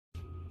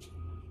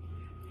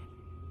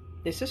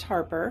This is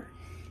Harper,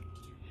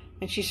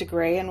 and she's a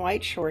gray and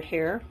white short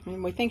hair,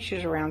 and we think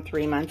she's around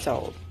 3 months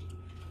old.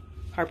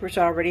 Harper's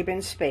already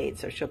been spayed,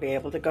 so she'll be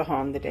able to go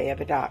home the day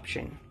of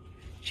adoption.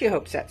 She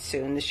hopes that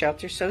soon. The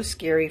shelter's so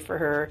scary for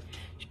her.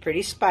 She's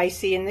pretty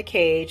spicy in the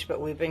cage,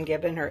 but we've been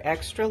giving her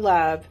extra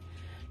love,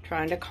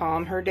 trying to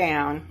calm her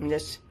down. And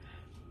this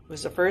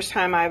was the first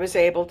time I was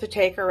able to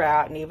take her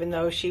out, and even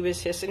though she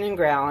was hissing and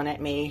growling at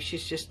me,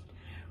 she's just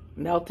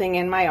melting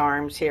in my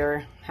arms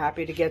here,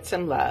 happy to get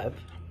some love.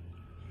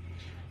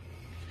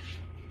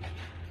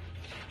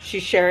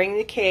 She's sharing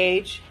the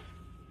cage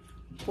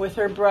with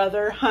her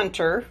brother,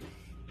 Hunter.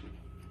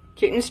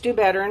 Kittens do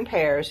better in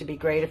pairs. It'd be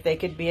great if they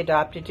could be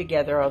adopted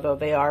together, although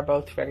they are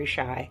both very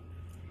shy.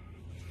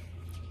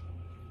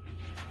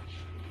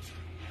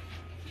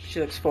 She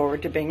looks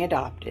forward to being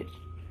adopted.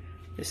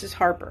 This is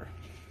Harper.